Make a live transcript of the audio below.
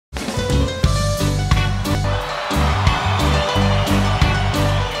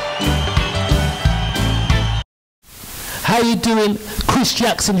How you doing? Chris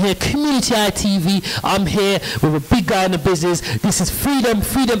Jackson here, Community ITV. I'm here with a big guy in the business. This is Freedom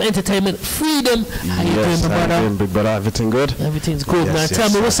Entertainment. Freedom. How you doing, my brother? How you doing, big brother? Everything good? Everything's good, man. Tell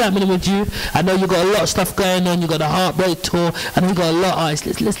me, what's happening with you? I know you got a lot of stuff going on. You got the Heartbreak Tour, and we got a lot of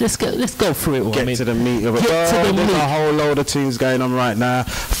artists. Let's go through it all. Get to the meat of it. There's a whole load of tunes going on right now.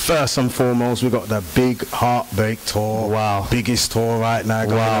 First and foremost, we got the big Heartbreak Tour. Wow. Biggest tour right now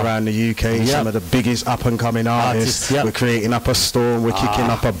going around the UK. Some of the biggest up and coming artists. We're creating up a storm. We're kicking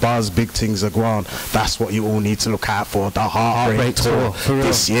up a buzz. Big things are going. That's what you all need to look out for. The Heartbreak Tour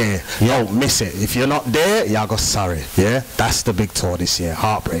this year. Don't miss it. If you're not there, y'all go sorry. Yeah, that's the big tour this year.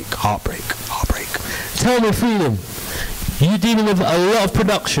 Heartbreak. Tell me, Freedom, you dealing with a lot of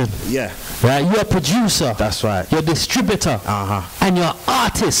production. Yeah. Right, you're a producer. That's right. You're a distributor. And you're an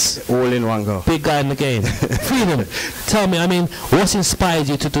artist. All in one go. Big guy in the game. Freedom, tell me, I mean, what's inspired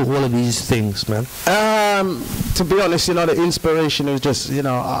you to do all of these things, man? To be honest, you know, the inspiration is just, you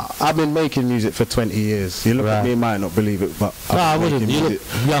know, I've been making music for 20 years. You look at me, you might not believe it, but I wouldn't. You look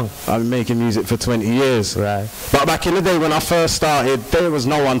young. I've been making music for 20 years. Right. But back in the day when I first started, there was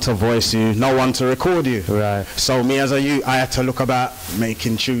no one to voice you, no one to record you. Right. So me as a youth, I had to look about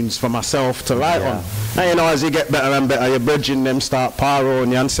making tunes for myself to write on. And you know, as you get better and better, your bridging them start pyro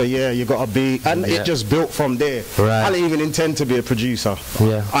and you say, yeah, you got to be, and it just built from there. Right. I didn't even intend to be a producer.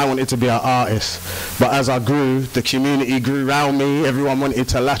 Yeah. I wanted to be an artist. But as I grew, the community grew around me, everyone wanted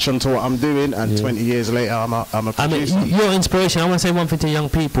to latch onto what I'm doing, and 20 years later, I'm a producer. I mean, your inspiration, I want to say one thing to young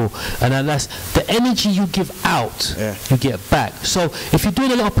people, and that's the energy you give out, you get back. So if you're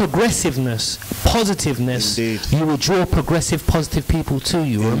doing a lot of progressiveness, positiveness, you will draw progressive, positive people to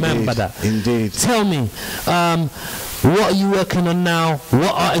you. Remember that. Indeed. Tell me, what are you working on now?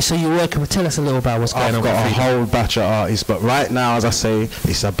 What artists are you working with? Tell us a little about what's going on. I've got a whole batch of artists, but right now, as I say,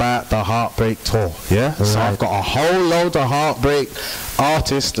 it's about the Heartbreak Tour. Yeah. So I've got a whole load of Heartbreak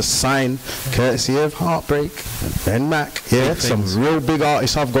artists to sign, courtesy of Heartbreak, Ben Mac. Yeah. Some real big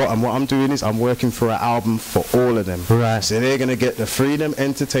artists I've got, and what I'm doing is I'm working for an album for all of them. Right. So they're gonna get the Freedom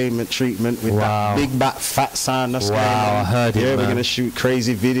Entertainment treatment with that big back fat sound that's going on. I heard it. Yeah. We're gonna shoot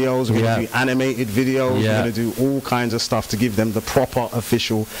crazy videos. We're gonna do animated videos. We're gonna do all kinds of stuff to give them the proper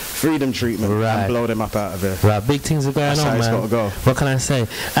official Freedom treatment and blow them up out of there. Right, big things are going on, man. It's gotta go. What can I say?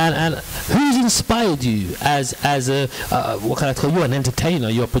 And who's inspired you as a what can I call you? An entertainer,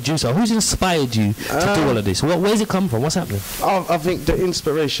 you're a producer. Who's inspired you to do all of this? Where's it come from? What's happening? I think the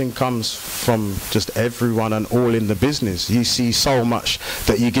inspiration comes from just everyone and all in the business. You see so much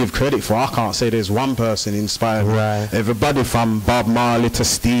that you give credit for. I can't say there's one person inspired. Right. Everybody from Bob Marley to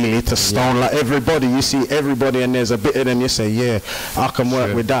Steely to Stone, like everybody, you see everybody, and there's a bit of them you say, yeah, I can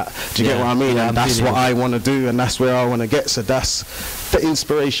work with that. Do you get what I mean? And that's what I want to do, and that's where I want to get. So that's the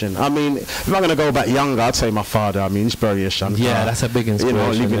inspiration. I mean, if I'm going to go back younger, I'd say my father. I mean, inspiration. Yeah, that's a big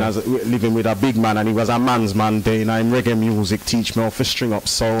inspiration. You know, living with a big man, and he was a man's man. You know, in reggae music, teach me how to string up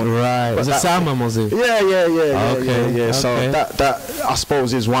soul. Right. Was it Salmon, was it? Yeah. So that I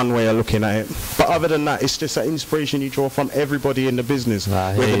suppose is one way of looking at it. But other than that, it's just that inspiration you draw from everybody in the business,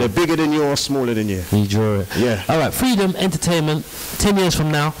 whether they're bigger than you or smaller than you. You draw it. Yeah. All right. Freedom Entertainment. 10 years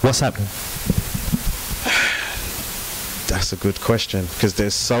from now, what's happening? That's a good question, because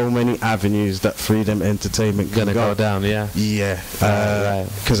there's so many avenues that Freedom Entertainment can go down. Yeah.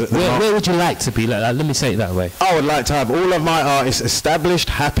 Because where would you like to be? Let me say it that way. I would like to have all of my artists established,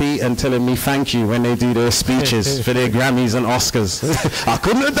 happy, and telling me thank you when they do their speeches for their Grammys and Oscars. I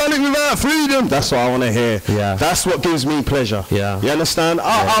couldn't have done it without Freedom. That's what I want to hear. Yeah. That's what gives me pleasure. Yeah. You understand?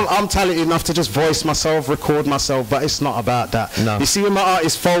 I'm talented enough to just voice myself, record myself, but it's not about that. No. You see, when my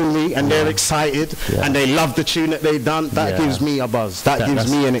artists phone me and they're excited and they love the tune that they've done, that gives me a buzz. That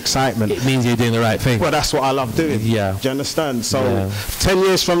gives me an excitement. It means you're doing the right thing. Well, that's what I love doing. Yeah. Do you understand? So 10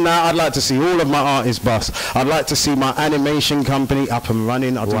 years from now, I'd like to see all of my artists bust. I'd like to see my animation company up and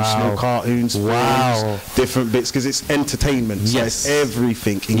running. I do small cartoons, films, different bits, because it's entertainment. So it's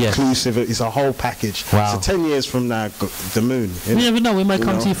everything, inclusive. It's a whole package. So 10 years from now, the moon. You never know. We might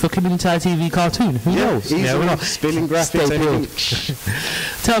come to you for Community TV cartoon. Who knows? Easily. Spinning graphics, anything.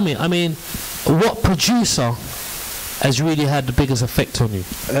 Tell me, I mean, what producer has really had the biggest effect on you?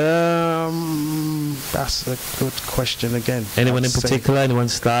 That's a good question again. Anyone in particular?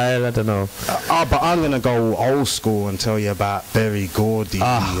 Anyone's style? I don't know. But I'm going to go old school and tell you about Berry Gordy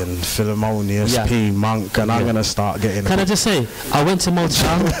and Philharmonious P. Monk, and I'm going to start getting... Can I just say, I went to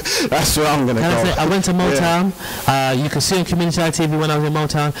Motown. That's where I'm going to go. I went to Motown. You can see on Community TV when I was in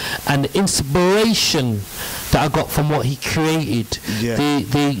Motown, and the inspiration that I got from what he created,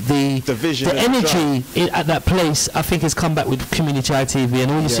 the vision, the energy at that place, I think, has come back with community ITV,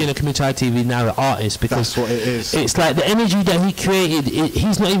 and all you see in community ITV now are artists, because that's what it is. It's like the energy that he created.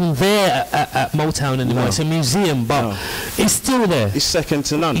 He's not even there at Motown anymore. It's a museum, but it's still there. It's second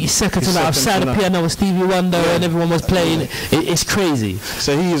to none. He's second to none. I've sat at the piano with Stevie Wonder, and everyone was playing. It's crazy.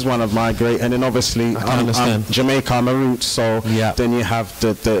 So he is one of my great, and then obviously I'm Jamaica, I'm a roots, so then you have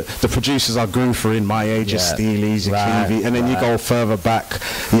the producers I grew for in my age, Steely's, your Kiwi, and then you go further back,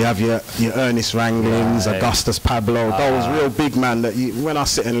 you have your Ernest Wranglings, Augustus Pablo, those real big man that when I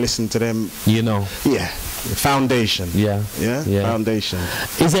sit and listen to them, foundation. Foundation.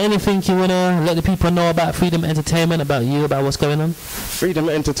 Is there anything you want to let the people know about Freedom Entertainment, about you, about what's going on? Freedom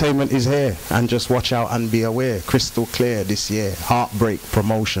Entertainment is here, and just watch out and be aware. Crystal clear this year. Heartbreak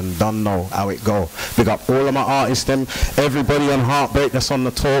promotion, don't know how it go. Big up all of my artists, everybody on Heartbreak that's on the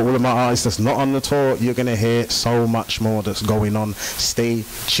tour, all of my artists that's not on the tour. You're going to hear so much more that's going on. Stay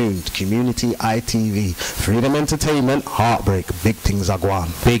tuned. Community ITV, Freedom Entertainment, Heartbreak, big things are going.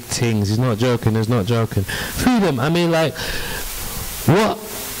 Big things. He's not joking. He's not joking. Freedom, I mean, like, what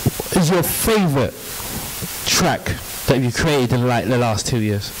is your favourite track that you created in like the last 2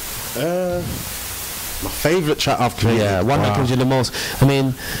 years? My favourite track I've created. Yeah, one that comes you the most. I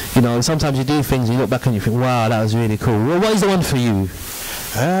mean, you know, sometimes you do things and you look back and you think, wow, that was really cool. Well, what is the one for you?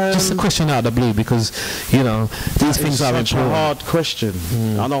 Just a question out of the blue, because you know these things are such a hard question.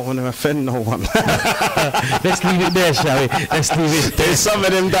 I don't want to offend no one. Let's leave it there, shall we? Let's leave it there. There's some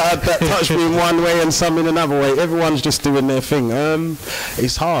of them that touch me in one way and some in another way. Everyone's just doing their thing.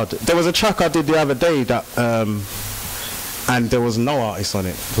 It's hard. There was a track I did the other day that and there was no artist on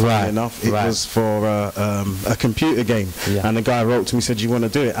it. Right enough, it was for a computer game, and the guy wrote to me, said, "You want to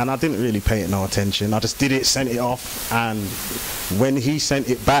do it?" And I didn't really pay it no attention. I just did it, sent it off, and when he sent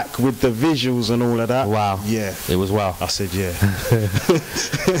it back with the visuals and all of that, it was wow. I said,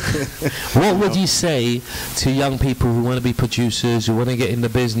 What would you say to young people who want to be producers, who want to get in the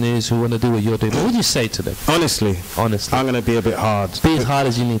business, who want to do what you're doing? What would you say to them? Honestly, I'm going to be a bit hard. Be as hard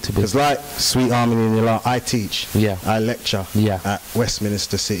as you need to be. Because like Sweet Harmony in Your Life, I teach, I lecture at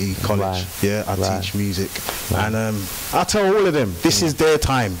Westminster City College. I teach music, and I tell all of them, this is their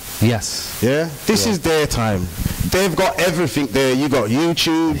time. This is their time. They've got everything there. You got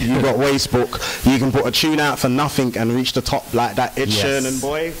YouTube, you got Facebook. You can put a tune out for nothing and reach the top like that Ed Sheeran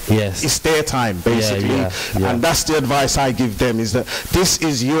boy. It's their time, basically. And that's the advice I give them, is that this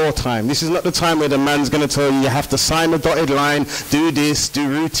is your time. This is not the time where the man's going to tell you have to sign a dotted line, do this, do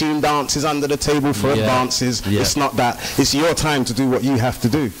routine dances under the table for advances. It's not that. It's your time to do what you have to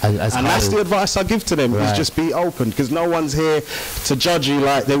do. And that's the advice I give to them, is just be open, because no one's here to judge you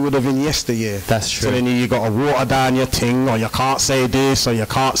like they would have in yesteryear. That's true. So then you got to water down your thing, or you can't say this, or you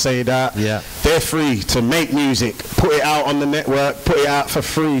can't say that. They're free to make music, put it out on the network, put it out for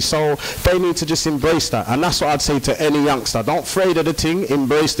free. So they need to just embrace that. And that's what I'd say to any youngster. Don't afraid of the thing,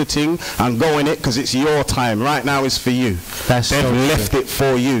 embrace the thing and go in it, because it's your time. Right now is for you. They've left it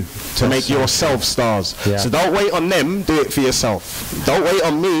for you to make yourself stars. So don't wait on them, do it for yourself. Don't wait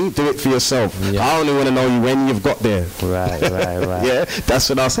on me, do it for yourself. I only want to know you when you've got there. Right. That's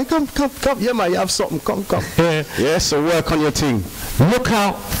when I say, come. Yeah, man, you have something, come. So work on your team. Look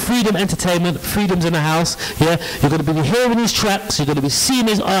out, Freedom Entertainment, Freedom's in the house. You're going to be hearing his tracks, you're going to be seeing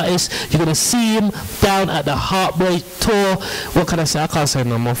his artists, you're going to see him down at the Heartbreak tour. What can I say? I can't say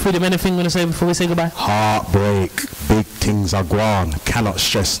no more. Freedom, anything you want to say before we say goodbye? Heartbreak, big things are gone, cannot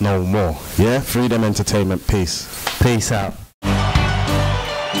stress no more. Freedom Entertainment, peace. Peace out.